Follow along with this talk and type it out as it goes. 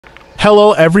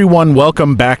Hello everyone,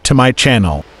 welcome back to my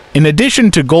channel. In addition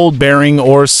to gold-bearing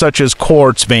ores such as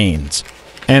quartz veins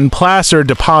and placer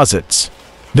deposits,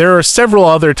 there are several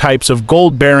other types of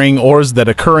gold-bearing ores that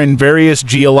occur in various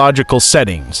geological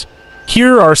settings.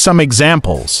 Here are some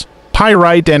examples.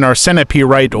 Pyrite and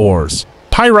Arsenopyrite ores.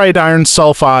 Pyrite iron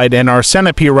sulfide and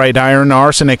Arsenopyrite iron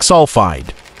arsenic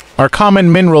sulfide are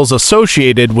common minerals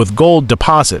associated with gold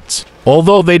deposits.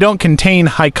 Although they don't contain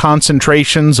high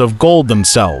concentrations of gold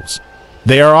themselves,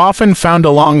 they are often found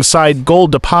alongside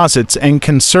gold deposits and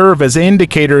can serve as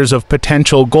indicators of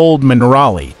potential gold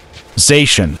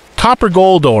mineralization.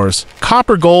 Copper-gold ores.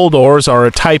 Copper-gold ores are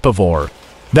a type of ore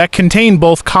that contain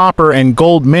both copper and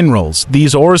gold minerals.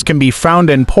 These ores can be found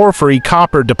in porphyry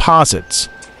copper deposits,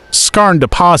 skarn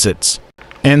deposits,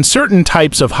 and certain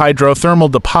types of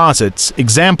hydrothermal deposits.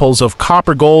 Examples of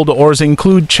copper-gold ores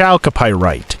include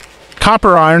chalcopyrite,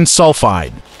 copper iron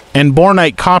sulfide, and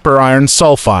bornite copper iron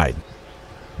sulfide.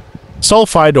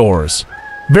 Sulfide ores.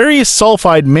 Various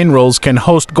sulfide minerals can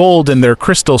host gold in their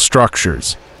crystal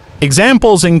structures.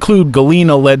 Examples include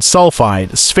galena lead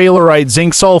sulfide, sphalerite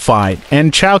zinc sulfide,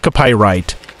 and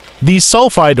chalcopyrite. These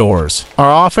sulfide ores are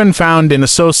often found in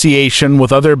association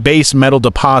with other base metal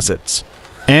deposits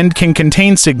and can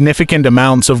contain significant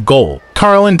amounts of gold.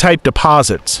 Carlin-type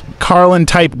deposits.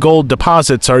 Carlin-type gold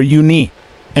deposits are unique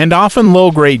and often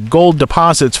low-grade gold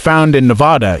deposits found in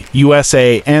Nevada,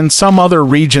 USA, and some other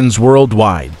regions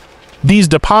worldwide. These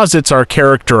deposits are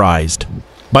characterized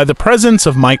by the presence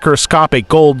of microscopic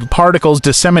gold particles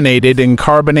disseminated in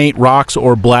carbonate rocks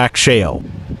or black shale.